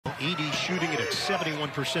shooting it at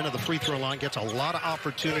 71% of the free throw line. Gets a lot of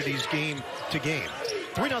opportunities game to game.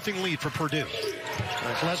 3-0 lead for Purdue.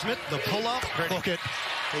 Klesmit, the pull-up, book it.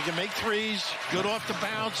 They can make threes. Good off the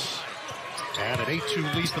bounce. And an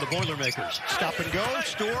 8-2 lead for the Boilermakers. Stop and go.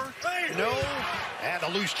 Store. No. And a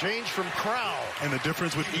loose change from Crowell. And the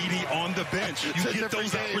difference with Edey on the bench. You get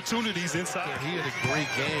those opportunities inside. Yeah, he had a great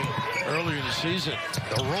game earlier in the season.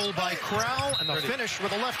 The roll by Crowell and the finish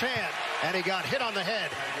with the left hand. And he got hit on the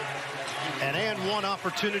head. And one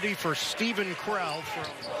opportunity for Stephen Crowell.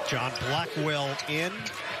 John Blackwell in.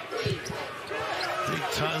 Big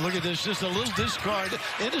time. Look at this. Just a little discard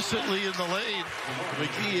innocently in the lane.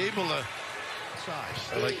 McGee able to.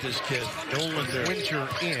 I like this kid. Nolan Winter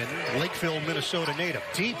in. Lakeville, Minnesota native.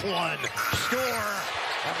 Deep one. Store.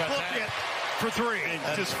 How about Book that? it for three.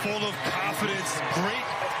 Just full of confidence. Great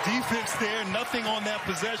defense there. Nothing on that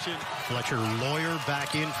possession. Fletcher Lawyer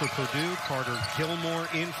back in for Purdue. Carter Gilmore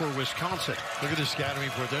in for Wisconsin. Look at the scattering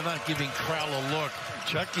board. They're not giving Crowell a look.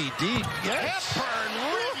 Chucky deep. Yes. Hepburn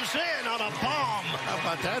rims in on a bomb. How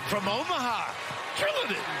about that from Omaha?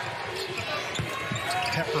 Killing it.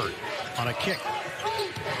 Hepburn on a kick.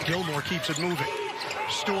 Gilmore keeps it moving.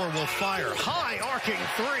 Store will fire. High arcing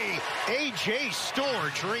three. A.J.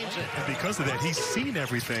 Store drains it. And because of that, he's seen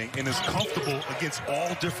everything and is comfortable against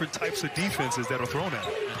all different types of defenses that are thrown at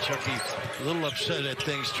him. Chucky a little upset at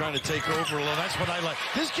things, trying to take over a little. That's what I like.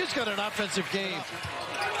 This kid's got an offensive game.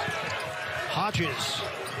 Hodges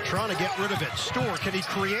trying to get rid of it. Store, can he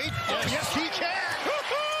create? Yes, Oh, yes he can.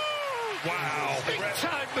 Wow. Big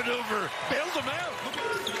time maneuver. Bailed him out.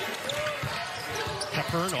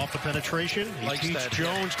 Hepburn off the penetration. He beats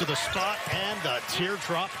Jones to the spot, and the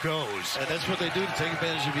teardrop goes. And that's what they do to take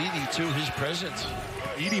advantage of Edey, too, his presence.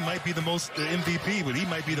 Edey might be the most MVP, but he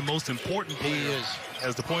might be the most important player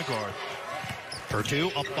as the point guard.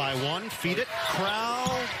 Purdue up by one. Feed it.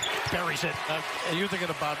 Crowell buries it. And you're thinking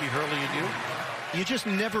of Bobby Hurley and you? You just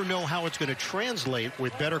never know how it's going to translate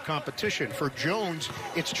with better competition. For Jones,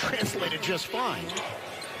 it's translated just fine.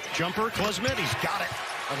 Jumper, Klesmit, he's got it.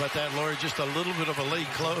 How about that, Laurie? Just a little bit of a late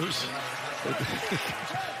close.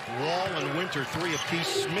 Wall and Winter, 3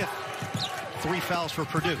 apiece. Smith, 3 fouls for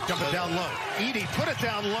Purdue. Dump it down low. Edey put it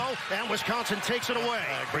down low, and Wisconsin takes it away.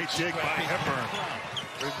 Great dig by Hepburn.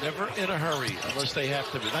 They're never in a hurry unless they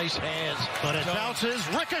have to be. Nice hands. But it bounces.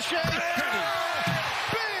 Ricochet.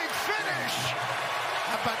 Big finish.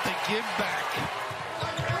 How about the give back?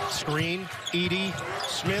 Screen. Edey.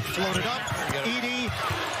 Smith floated up. Edey.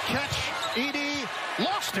 Catch. Edey.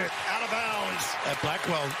 Lost it. Out of bounds. That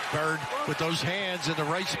Blackwell bird with those hands in the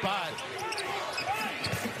right spot.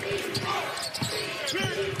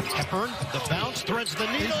 Hepburn. The bounce. Threads the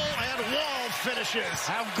needle. And Wall finishes.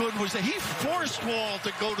 How good was that? He forced Wall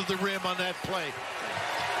to go to the rim on that play.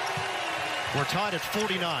 We're tied at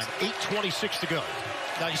 49. 8:26 to go.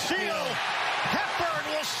 Nice steal. Hepburn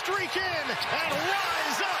will streak in and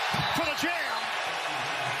rise up for the jam.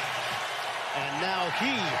 And now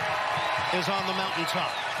he is on the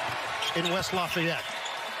mountaintop in West Lafayette.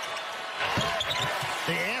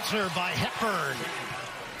 The answer by Hepburn.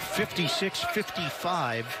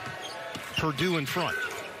 56-55. Purdue in front.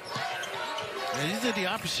 And he did the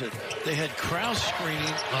opposite. They had Crowell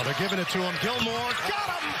screening. Oh, they're giving it to him. Gilmore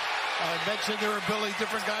got him. I mentioned their ability.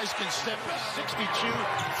 Different guys can step in.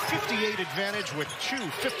 62-58 advantage with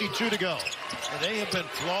 2:52 to go. And they have been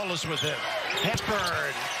flawless with him.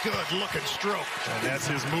 Hepburn, good looking stroke. And that's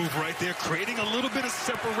his move right there, creating a little bit of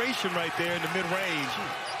separation right there in the mid-range.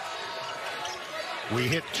 We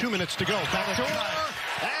hit 2 minutes to go. Back door,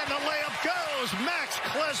 and the layup goes. Max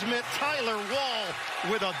Klesmit, Tyler Wall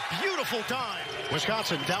with a beautiful dime.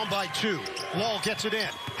 Wisconsin down by 2. Wall gets it in.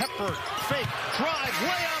 Hepburn, fake, drive,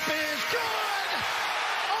 layup is good!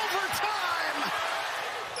 Overtime!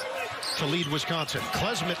 To lead Wisconsin.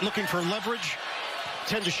 Klesmit looking for leverage.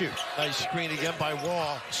 10 to shoot. Nice screen again by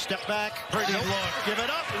Wall. Step back. Pretty Nope. look. Give it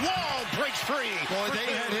up. Wall breaks free. Boy,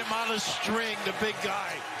 they had him on a string, the big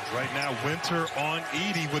guy. Right now, Winter on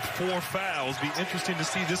Edey with 4 fouls. Be interesting to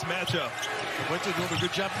see this matchup. Winter doing a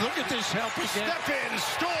good job. Look at this help again. Step in.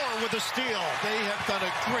 Store with the steal. They have done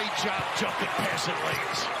a great job jumping passing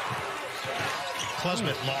lanes.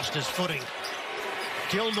 Klesmit lost his footing.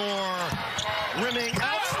 Gilmore rimming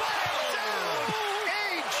out.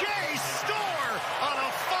 A.J. Store on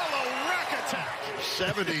a follow rack attack.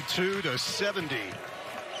 72-70.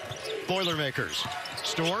 Boilermakers.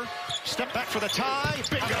 Store. Step back for the tie.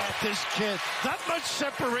 Bingo. This kid. Not much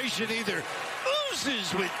separation either.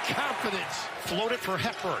 Oozes with confidence. Float it for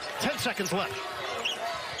Hepburn. 10 seconds left.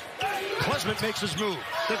 Klesmit makes his move.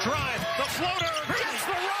 The drive. The floater. Gets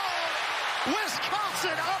the roll.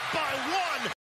 Wisconsin up by 1.